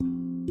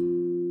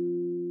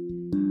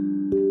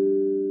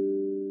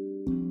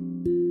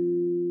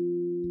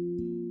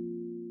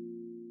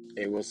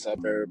What's up,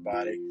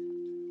 everybody?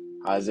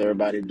 How's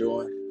everybody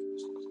doing?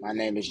 My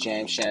name is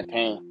James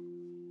Champagne,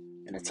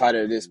 and the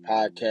title of this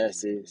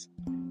podcast is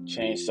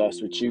Change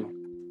Starts With You.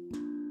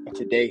 And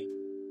today,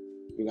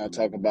 we're going to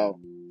talk about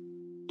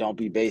don't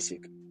be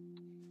basic.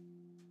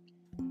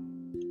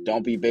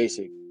 Don't be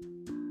basic.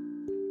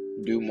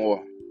 Do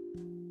more.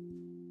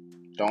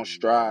 Don't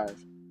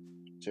strive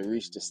to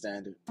reach the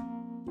standard,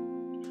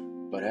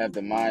 but have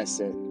the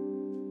mindset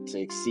to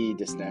exceed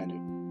the standard.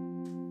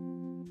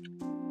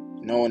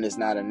 Knowing it's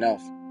not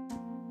enough,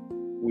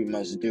 we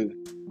must do.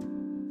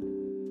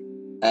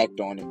 Act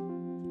on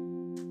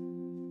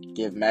it.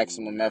 Give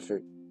maximum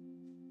effort.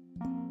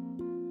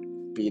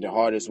 Be the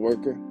hardest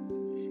worker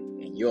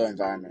in your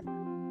environment.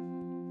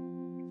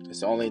 It's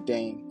the only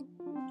thing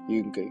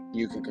you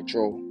can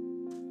control.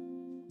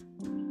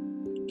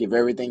 Give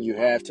everything you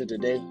have to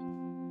today,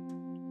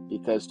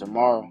 because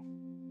tomorrow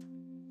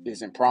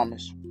isn't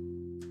promised.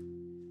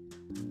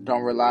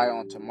 Don't rely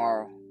on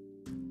tomorrow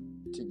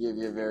to give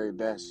your very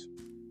best.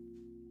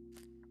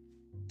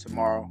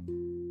 Tomorrow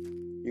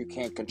you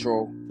can't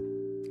control,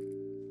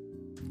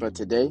 but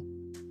today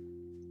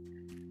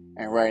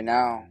and right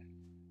now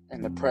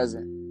in the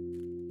present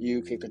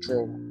you can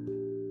control.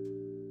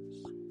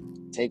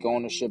 Take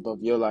ownership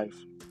of your life.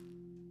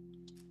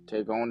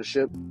 Take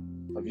ownership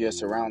of your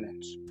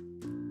surroundings.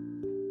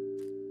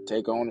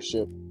 Take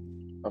ownership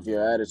of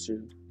your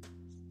attitude.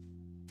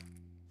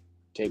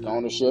 Take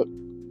ownership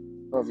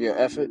of your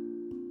effort.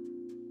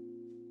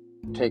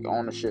 Take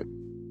ownership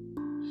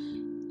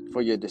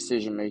for your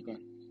decision making.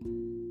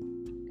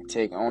 And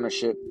take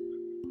ownership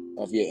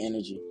of your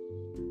energy.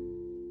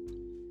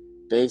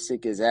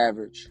 Basic is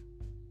average.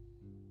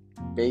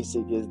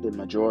 Basic is the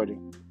majority.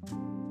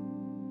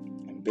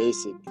 And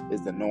basic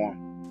is the norm.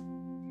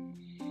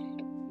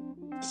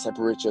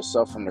 Separate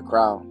yourself from the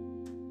crowd.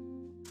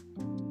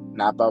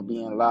 Not by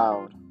being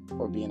loud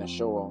or being a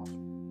show-off.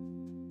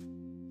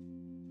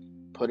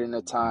 Put in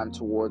the time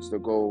towards the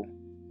goal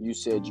you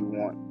said you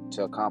want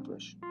to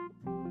accomplish.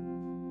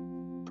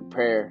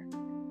 Prepare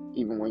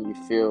even when you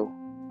feel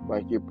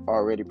like you're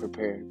already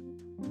prepared.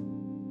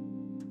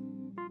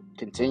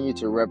 Continue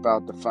to rep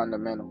out the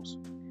fundamentals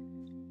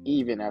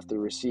even after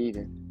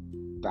receiving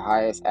the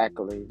highest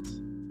accolades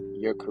in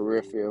your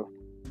career field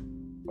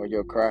or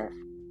your craft.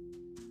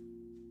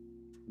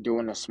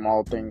 Doing the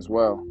small things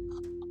well.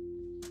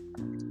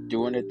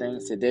 Doing the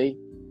things today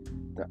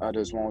that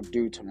others won't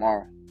do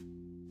tomorrow.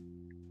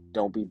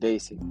 Don't be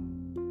basic.